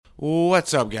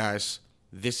What's up, guys?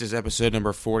 This is episode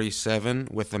number 47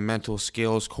 with the mental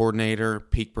skills coordinator,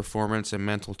 peak performance, and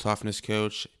mental toughness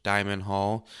coach, Diamond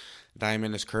Hall.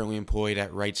 Diamond is currently employed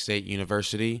at Wright State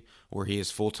University, where he is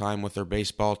full-time with their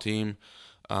baseball team.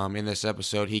 In this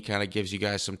episode, he kind of gives you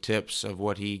guys some tips of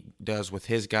what he does with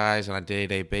his guys on a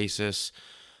day-to-day basis.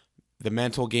 The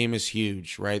mental game is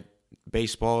huge, right?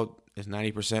 Baseball is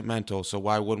 90% mental, so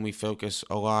why wouldn't we focus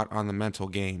a lot on the mental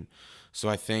game? So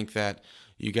I think that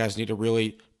you guys need to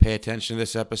really pay attention to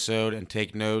this episode and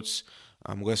take notes.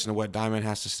 Listen to what Diamond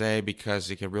has to say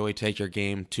because it can really take your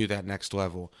game to that next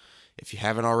level. If you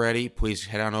haven't already, please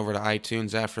head on over to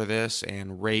iTunes after this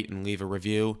and rate and leave a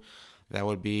review. That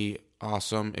would be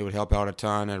awesome. It would help out a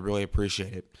ton. I'd really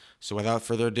appreciate it. So without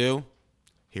further ado,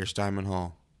 here's Diamond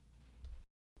Hall.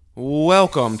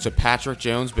 Welcome to Patrick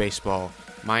Jones Baseball.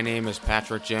 My name is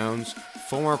Patrick Jones,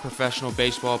 former professional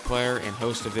baseball player and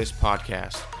host of this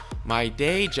podcast. My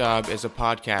day job is a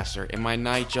podcaster, and my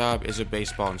night job is a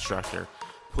baseball instructor.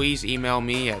 Please email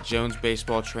me at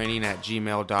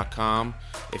jonesbaseballtraining@gmail.com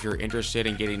if you're interested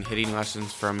in getting hitting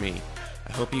lessons from me.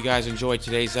 I hope you guys enjoyed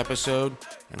today's episode,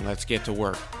 and let's get to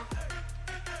work.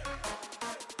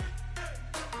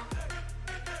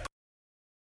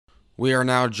 We are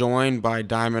now joined by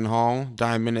Diamond Hall.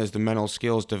 Diamond is the mental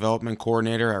skills development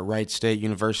coordinator at Wright State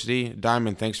University.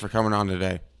 Diamond, thanks for coming on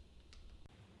today.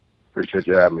 Appreciate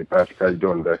you having me, Patrick. How you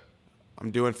doing today?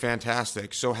 I'm doing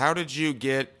fantastic. So how did you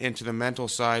get into the mental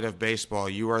side of baseball?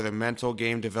 You are the mental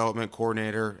game development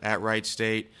coordinator at Wright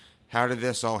State. How did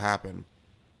this all happen?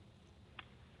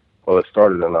 Well, it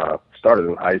started in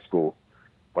high school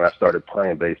when I started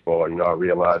playing baseball. I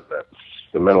realized that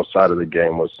the mental side of the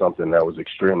game was something that was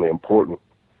extremely important,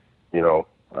 to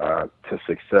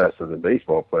success as a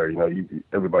baseball player.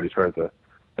 Everybody's heard the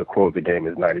quote, the game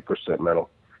is 90% mental,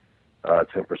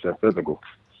 10% physical.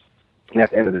 And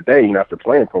at the end of the day, after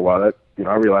playing for a while, I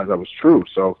realized that was true.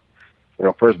 So,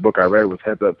 first book I read was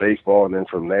Heads Up Baseball, and then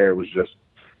from there it was just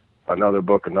another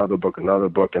book, and I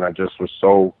just was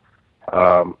so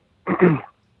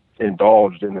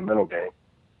indulged in the mental game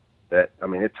that,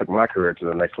 it took my career to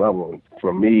the next level. And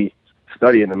for me,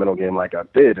 studying the mental game like I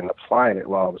did and applying it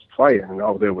while I was playing, and I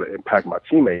was able to impact my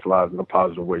teammates' lives in a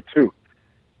positive way too.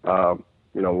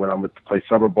 When I went to play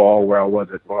summer ball, when I was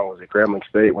at Grambling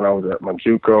State, when I was at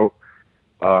Manchuco,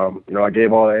 I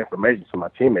gave all that information to my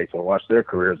teammates and watched their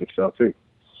careers excel too.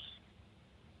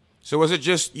 So was it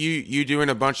just you doing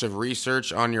a bunch of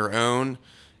research on your own,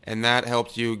 and that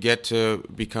helped you get to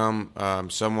become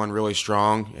someone really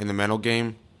strong in the mental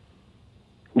game?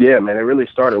 Yeah, man, it really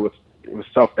started with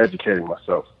self-educating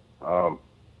myself. I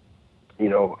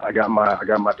got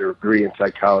my degree in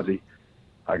psychology.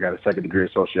 I got a second degree in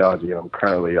sociology, and I'm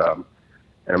currently in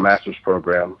a master's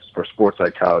program for sports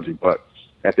psychology. But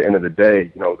at the end of the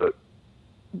day, the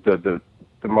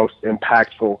most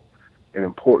impactful and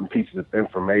important pieces of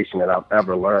information that I've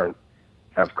ever learned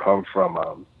have come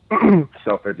from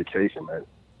self-education, man.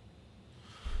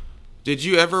 Did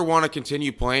you ever want to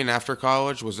continue playing after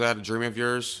college? Was that a dream of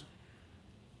yours?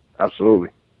 Absolutely.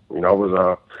 It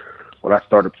was when I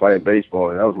started playing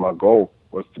baseball, and that was my goal,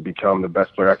 was to become the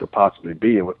best player I could possibly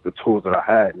be. And with the tools that I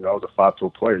had, I was a 5-tool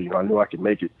player. I knew I could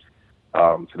make it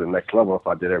to the next level if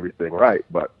I did everything right.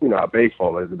 But, how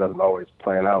baseball is, it doesn't always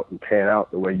pan out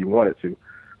the way you want it to.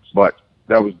 But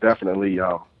that was definitely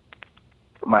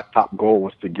my top goal,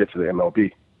 was to get to the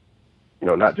MLB.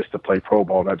 Not just to play pro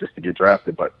ball, not just to get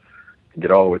drafted, but to get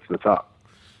all the way to the top.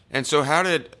 And so how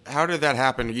did that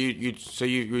happen?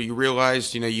 You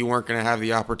realized you weren't going to have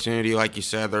the opportunity, like you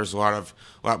said. There's a lot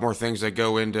more things that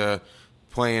go into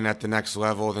playing at the next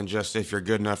level than just if you're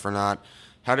good enough or not.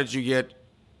 How did you get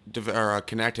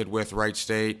connected with Wright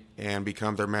State and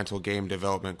become their mental game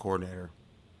development coordinator?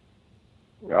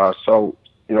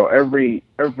 Every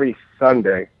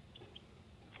Sunday,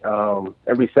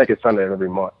 every second Sunday of every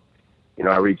month,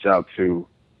 I reach out to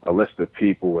a list of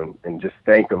people and just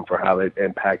thank them for how they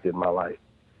impacted my life.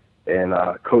 And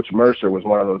Coach Mercer was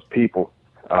one of those people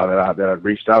that I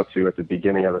reached out to at the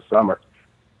beginning of the summer.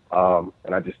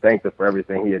 And I just thanked him for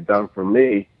everything he had done for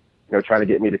me, trying to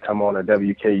get me to come on at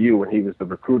WKU when he was the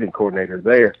recruiting coordinator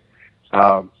there.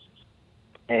 From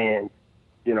that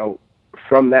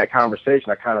conversation,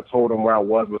 I kind of told him where I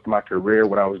was with my career,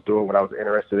 what I was doing, what I was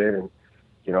interested in. And,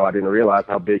 I didn't realize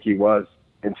how big he was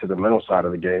into the mental side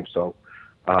of the game. So,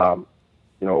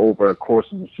 over the course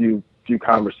of a few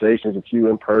conversations, a few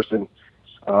in-person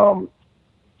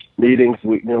meetings,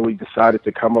 we decided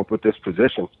to come up with this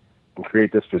position and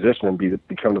create this position and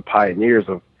become the pioneers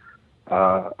of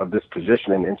this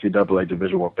position in NCAA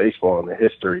Division I baseball in the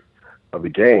history of the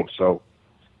game. So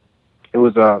it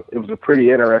was a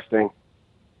pretty interesting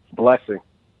blessing,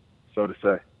 so to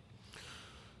say.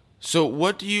 So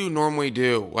what do you normally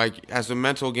do? Like as a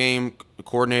mental game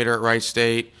coordinator at Wright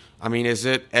State, I mean, is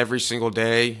it every single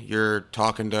day you're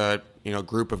talking to,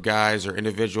 group of guys or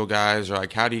individual guys, or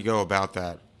like how do you go about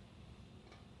that?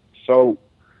 So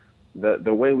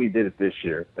the way we did it this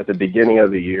year, at the beginning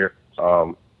of the year,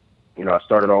 I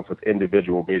started off with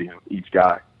individual meetings with each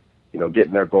guy,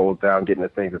 getting their goals down, getting the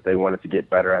things that they wanted to get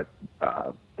better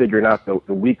at, figuring out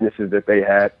the weaknesses that they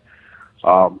had.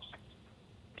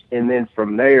 And then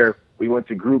from there, we went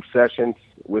to group sessions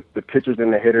with the pitchers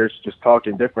and the hitters, just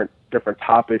talking different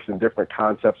topics and different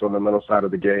concepts on the mental side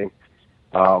of the game.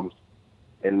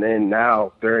 And then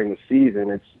now during the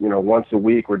season, it's, once a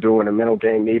week we're doing a mental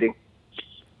game meeting,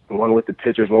 one with the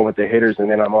pitchers, one with the hitters, and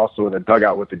then I'm also in the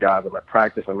dugout with the guys. I'm at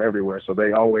practice, I'm everywhere. So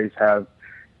they always have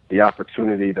the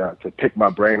opportunity to pick my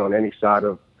brain on any side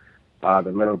of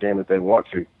the mental game that they want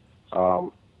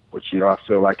to, which, I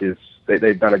feel like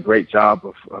they've done a great job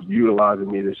of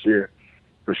utilizing me this year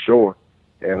for sure.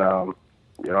 And,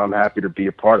 I'm happy to be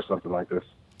a part of something like this.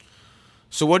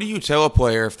 So what do you tell a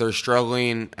player if they're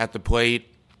struggling at the plate,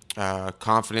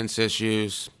 confidence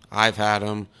issues? I've had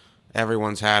them.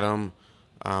 Everyone's had them.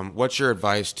 What's your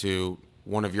advice to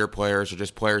one of your players or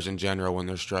just players in general when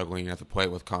they're struggling at the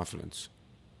plate with confidence?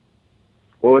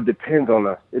 Well, it depends on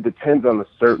the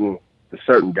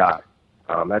certain guy.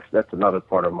 That's another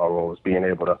part of my role, is being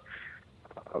able to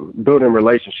building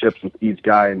relationships with each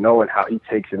guy and knowing how he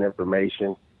takes in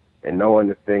information and knowing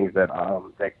the things that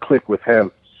click with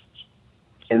him,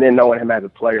 and then knowing him as a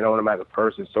player, knowing him as a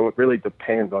person. So it really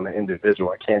depends on the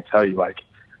individual. I can't tell you like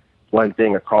one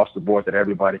thing across the board that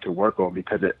everybody can work on,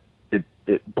 because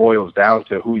it boils down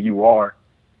to who you are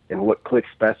and what clicks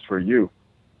best for you.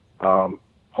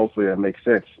 Hopefully that makes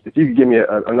sense. If you could give me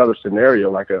another scenario,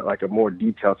 like a more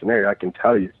detailed scenario, I can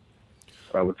tell you.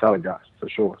 I would tell the guys for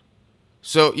sure.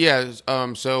 So yeah,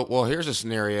 here's a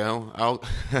scenario.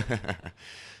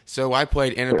 So I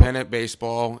played independent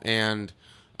baseball, and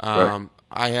Right.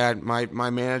 I had my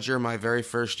manager my very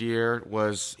first year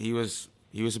he was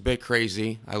a bit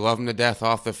crazy. I love him to death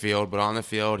off the field, but on the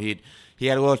field he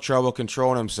had a little trouble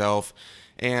controlling himself.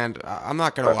 And I'm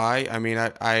not gonna lie. I mean,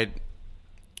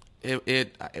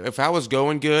 if I was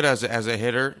going good as a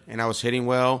hitter and I was hitting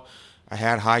well, I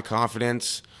had high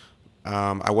confidence.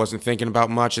 I wasn't thinking about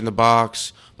much in the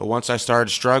box. But once I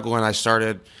started struggling, I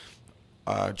started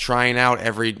trying out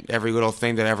every little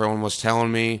thing that everyone was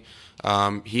telling me.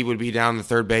 He would be down the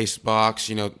third base box,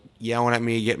 yelling at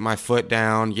me, getting my foot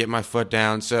down.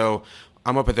 So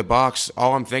I'm up at the box.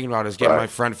 All I'm thinking about is getting my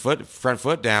front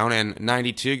foot down, and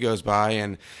 92 goes by,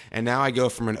 and now I go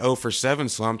from an 0 for 7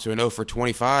 slump to an 0 for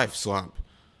 25 slump.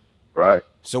 Right.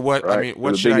 So what? Right. I mean,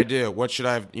 what should I do? What should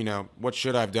I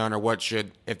have done, or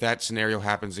if that scenario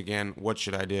happens again, what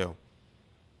should I do?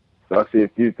 So I see a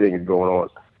few things going on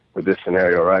with this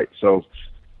scenario, right? So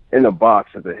in the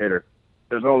box as a hitter,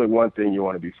 there's only one thing you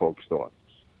want to be focused on,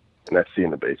 and that's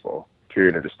seeing the baseball,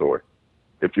 period of the story.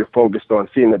 If you're focused on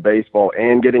seeing the baseball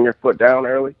and getting your foot down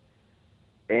early,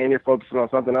 and you're focusing on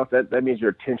something else, that means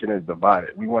your attention is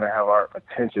divided. We want to have our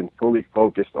attention fully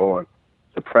focused on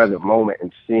the present moment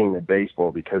and seeing the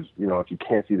baseball, because, if you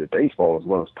can't see the baseball as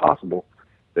well as possible,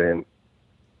 then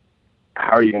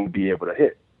how are you going to be able to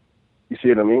hit? You see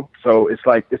what I mean? So it's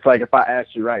like if I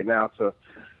asked you right now to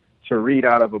read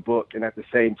out of a book and at the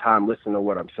same time listen to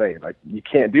what I'm saying. Like, you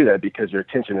can't do that because your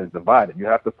attention is divided. You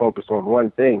have to focus on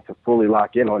one thing to fully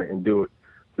lock in on it and do it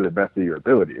to the best of your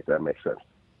ability, if that makes sense.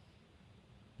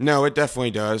 No, it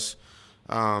definitely does.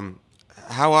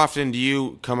 How often do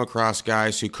you come across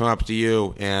guys who come up to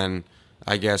you and,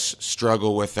 I guess,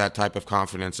 struggle with that type of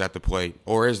confidence at the plate?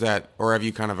 Or have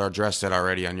you kind of addressed that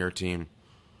already on your team?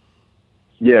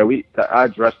 Yeah, I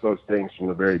addressed those things from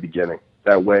the very beginning.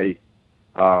 That way,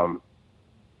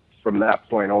 from that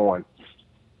point on,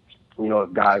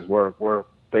 if guys were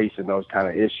facing those kind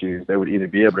of issues, they would either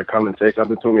be able to come and say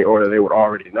something to me, or they would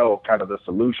already know kind of the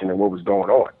solution and what was going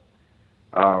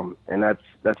on. And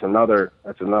that's another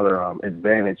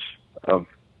advantage of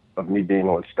me being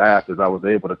on staff, is I was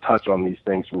able to touch on these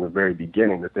things from the very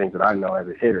beginning, the things that I know as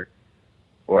a hitter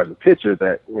or as a pitcher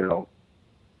that,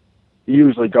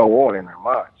 usually go on in their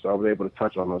mind. So I was able to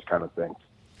touch on those kind of things.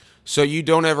 So you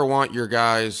don't ever want your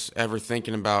guys ever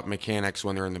thinking about mechanics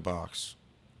when they're in the box?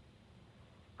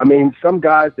 I mean, some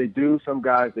guys they do, some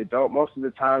guys they don't. Most of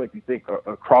the time, if you think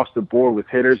across the board with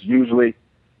hitters, usually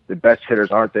the best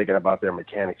hitters aren't thinking about their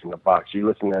mechanics in the box. You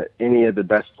listen to any of the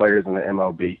best players in the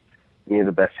MLB, any of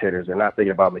the best hitters, they're not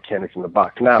thinking about mechanics in the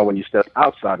box. Now, when you step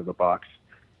outside of the box,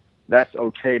 that's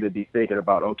okay to be thinking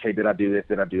about, okay, did I do this?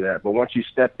 Did I do that? But once you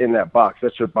step in that box,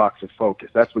 that's your box of focus.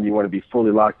 That's when you want to be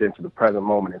fully locked into the present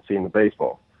moment and seeing the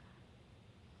baseball.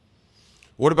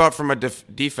 What about from a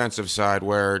defensive side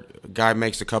where a guy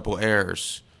makes a couple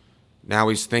errors? Now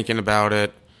he's thinking about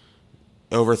it,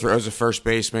 overthrows a first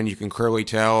baseman. You can clearly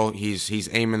tell he's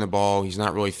aiming the ball. He's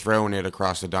not really throwing it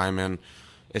across the diamond.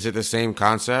 Is it the same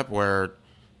concept where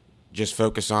just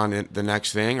focus on the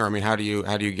next thing? Or, I mean, how do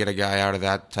you get a guy out of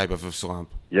that type of a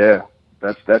slump? Yeah,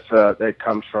 that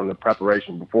comes from the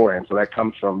preparation beforehand. So that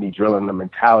comes from me drilling the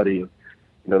mentality of,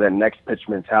 that next pitch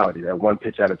mentality, that one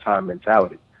pitch at a time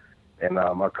mentality. And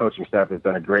our coaching staff has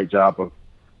done a great job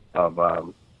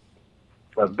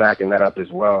of backing that up as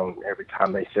well. Every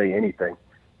time they say anything,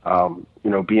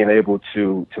 being able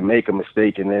to make a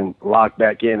mistake and then lock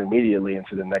back in immediately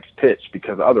into the next pitch,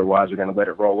 because otherwise you're going to let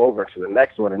it roll over to the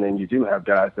next one. And then you do have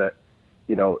guys that,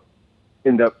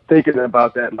 end up thinking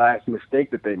about that last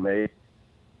mistake that they made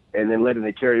and then letting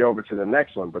it carry over to the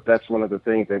next one. But that's one of the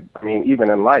things that, even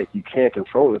in life, you can't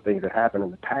control the things that happened in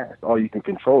the past. All you can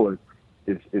control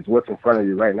is what's in front of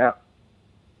you right now.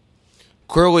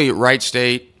 Clearly, Wright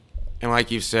State, and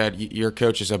like you said, your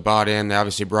coaches have bought in. They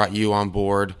obviously brought you on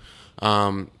board.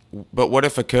 But what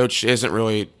if a coach isn't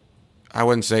really, I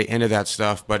wouldn't say into that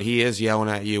stuff, but he is yelling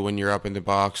at you when you're up in the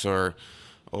box or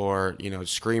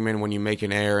screaming when you make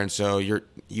an error, and so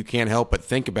you can't help but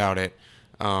think about it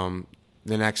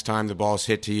the next time the ball's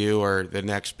hit to you or the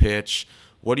next pitch.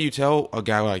 What do you tell a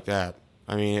guy like that?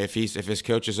 I mean, if his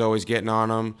coach is always getting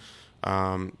on him,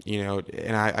 and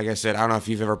like I said, I don't know if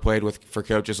you've ever played for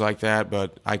coaches like that,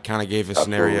 but I kind of gave a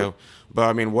scenario. But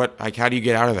I mean, how do you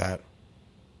get out of that?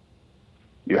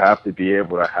 You have to be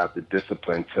able to have the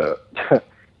discipline to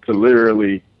to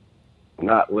literally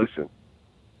not listen.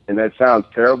 And that sounds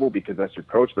terrible because that's your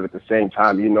coach, but at the same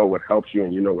time, you know what helps you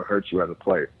and you know what hurts you as a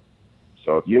player.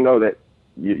 So if you know that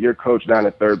your coach down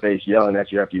at third base yelling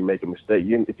at you after you make a mistake,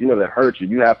 if you know that hurts you,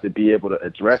 you have to be able to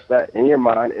address that in your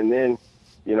mind and then,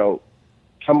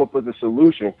 come up with a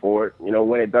solution for it,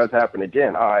 when it does happen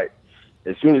again. All right,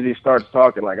 as soon as he starts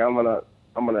talking, like, I'm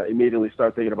gonna immediately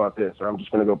start thinking about this, or I'm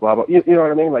just gonna go blah blah. You know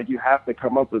what I mean? Like, you have to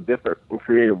come up with different and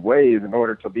creative ways in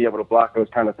order to be able to block those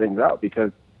kind of things out.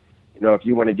 Because, if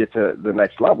you want to get to the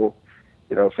next level,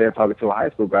 say I'm talking to a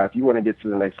high school guy, if you want to get to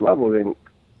the next level, then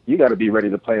you got to be ready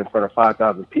to play in front of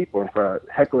 5,000 people, in front of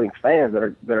heckling fans that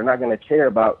are not going to care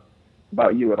about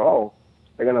you at all.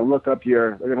 They're going to look up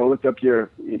your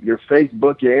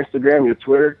Facebook, your Instagram, your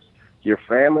Twitter, your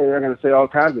family. They're going to say all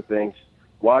kinds of things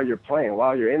while you're playing,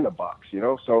 while you're in the box,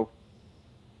 So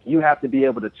you have to be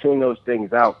able to tune those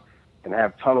things out and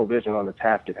have tunnel vision on the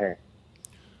task at hand.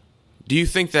 Do you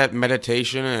think that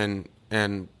meditation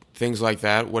and things like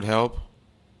that would help?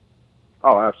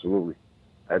 Oh, absolutely.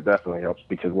 That definitely helps,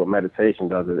 because what meditation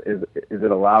does is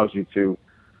it allows you to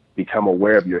become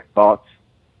aware of your thoughts,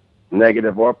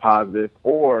 negative or positive,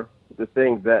 or the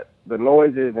things the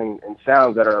noises and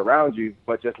sounds that are around you,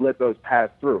 but just let those pass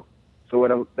through.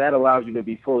 So that allows you to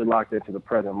be fully locked into the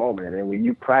present moment. And when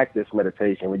you practice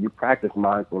meditation, when you practice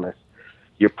mindfulness,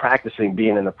 you're practicing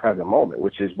being in the present moment,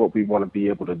 which is what we want to be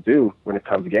able to do when it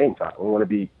comes to game time. We want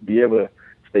to be able to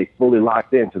stay fully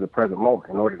locked into the present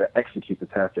moment in order to execute the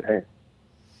task at hand.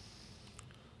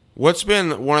 What's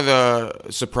been one of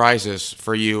the surprises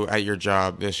for you at your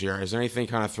job this year? Has anything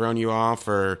kind of thrown you off,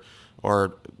 or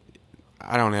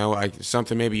I don't know, like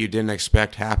something maybe you didn't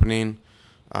expect happening,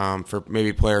 for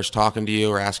maybe players talking to you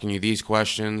or asking you these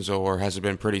questions, or has it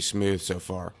been pretty smooth so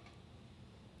far?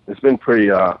 It's been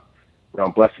pretty, I'm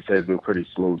blessed to say it's been pretty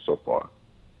smooth so far.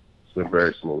 It's been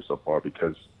very smooth so far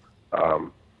because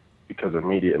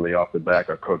immediately off the back,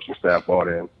 our coaching staff bought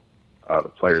in,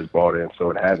 the players bought in,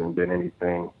 so it hasn't been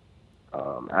anything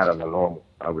out of the normal,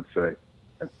 I would say,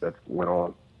 that went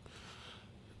on.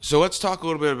 So let's talk a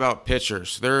little bit about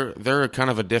pitchers. They're kind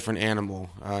of a different animal.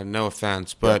 No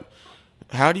offense, but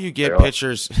how do you get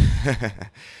pitchers?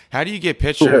 How do you get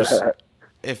pitchers?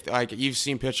 If like you've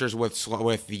seen pitchers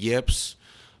with the yips,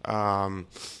 I've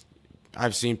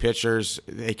seen pitchers,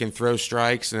 they can throw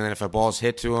strikes, and then if a ball's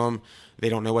hit to them, they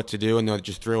don't know what to do, and they'll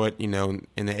just throw it, in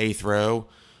the eighth row.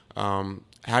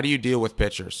 How do you deal with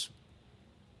pitchers?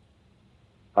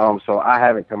 So I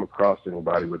haven't come across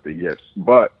anybody with the yips,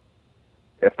 but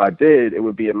if I did, it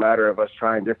would be a matter of us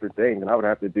trying different things, and I would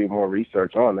have to do more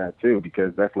research on that too,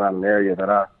 because that's not an area that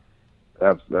I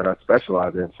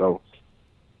specialize in. So,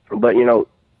 but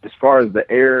as far as the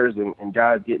errors and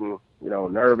guys getting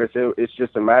nervous, it's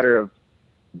just a matter of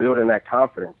building that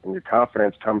confidence, and your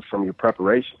confidence comes from your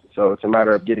preparation. So it's a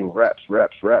matter of getting reps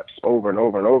over and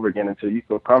over and over again until you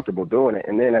feel comfortable doing it,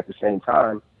 and then at the same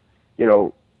time,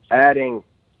 adding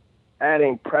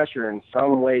pressure in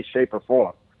some way, shape, or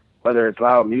form, whether it's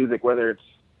loud music, whether it's,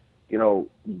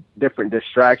 different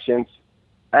distractions,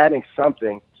 adding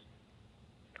something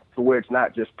to where it's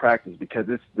not just practice, because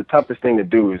it's the toughest thing to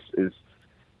do is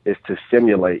to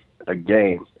simulate a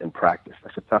game in practice.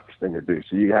 That's the toughest thing to do.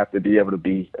 So you have to be able to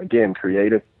be, again,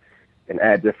 creative and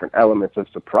add different elements of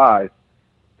surprise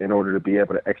in order to be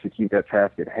able to execute that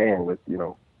task at hand with,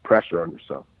 pressure on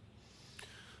yourself.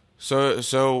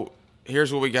 So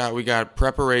here's what we got. We got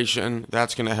preparation.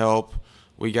 That's going to help.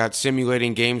 We got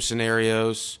simulating game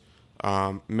scenarios,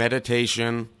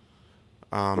 meditation,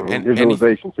 and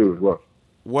visualization too as well.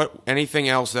 Anything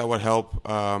else that would help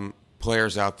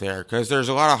players out there? Because there's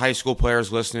a lot of high school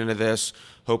players listening to this,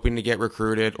 hoping to get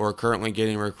recruited or currently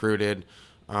getting recruited.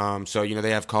 So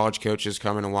they have college coaches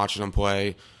coming and watching them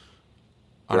play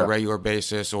on a regular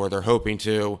basis, or they're hoping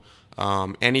to.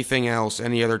 Anything else?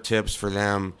 Any other tips for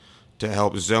them to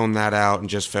help zone that out and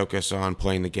just focus on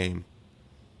playing the game?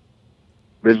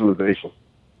 Visualization.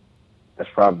 That's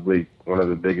probably one of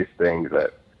the biggest things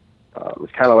that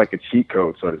it's kind of like a cheat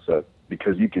code, so to say,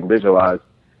 because you can visualize,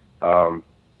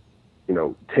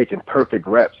 taking perfect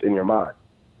reps in your mind.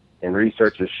 And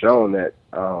research has shown that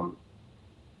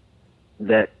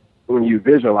that when you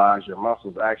visualize, your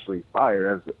muscles actually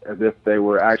fire as if they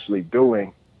were actually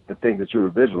doing the things that you were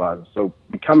visualizing. So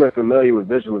becoming familiar with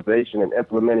visualization and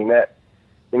implementing that,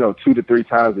 2 to 3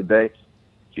 times a day,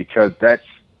 because that's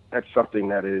something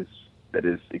that is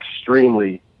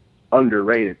extremely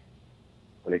underrated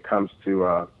when it comes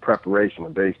to preparation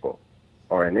in baseball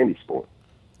or in any sport.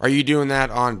 Are you doing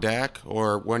that on deck,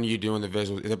 or when are you doing the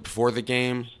visual? Is it before the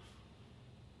game?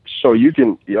 So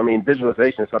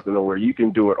visualization is something where you can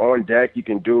do it on deck. You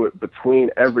can do it between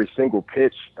every single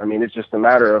pitch. It's just a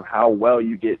matter of how well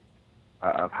you get,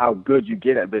 of how good you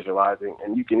get at visualizing.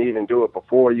 And you can even do it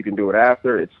before, you can do it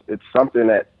after. It's something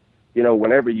that,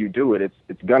 whenever you do it,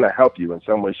 it's going to help you in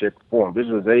some way, shape, or form.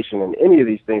 Visualization and any of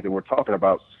these things that we're talking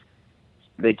about,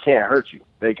 they can't hurt you.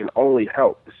 They can only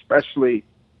help, especially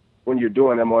when you're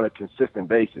doing them on a consistent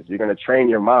basis. You're going to train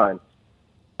your mind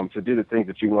to do the things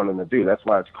that you want them to do. That's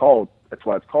why it's called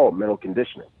mental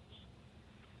conditioning.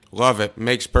 Love it.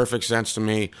 Makes perfect sense to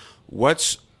me.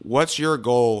 What's your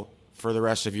goal for the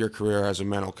rest of your career as a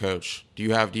mental coach? Do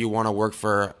you want to work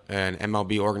for an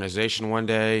MLB organization one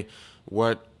day?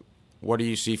 What do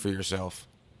you see for yourself?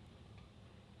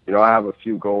 I have a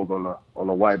few goals on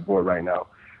the whiteboard right now,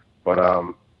 but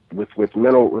with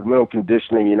mental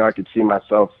conditioning, I could see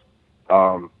myself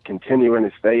continuing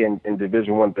to stay in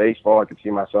Division I baseball. I could see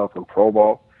myself in pro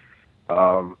ball.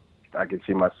 I could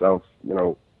see myself,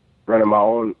 running my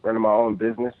own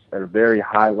business at a very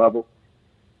high level.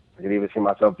 I could even see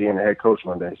myself being a head coach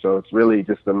one day. So it's really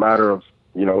just a matter of,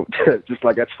 just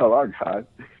like I tell our guys,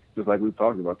 just like we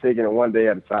talked about, taking it one day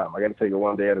at a time. I got to take it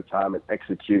one day at a time and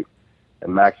execute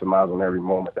and maximize on every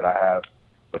moment that I have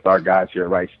with our guys here at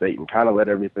Wright State, and kind of let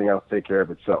everything else take care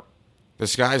of itself. The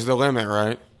sky's the limit,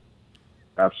 right?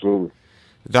 Absolutely.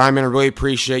 Diamond, I really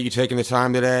appreciate you taking the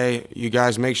time today. You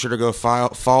guys make sure to go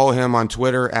follow him on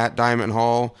Twitter at Diamond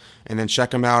Hall, and then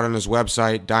check him out on his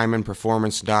website,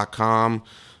 diamondperformance.com.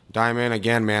 Diamond,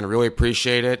 again, man, really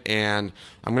appreciate it, and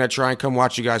I'm going to try and come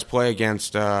watch you guys play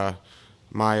against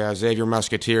my Xavier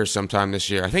Musketeers sometime this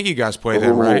year. I think you guys play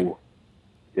them, right?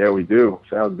 Yeah, we do.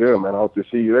 Sounds good, man. I hope to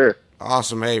see you there.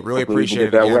 Awesome, hey, really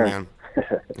appreciate it again,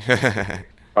 man.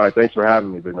 All right, thanks for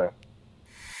having me, big man.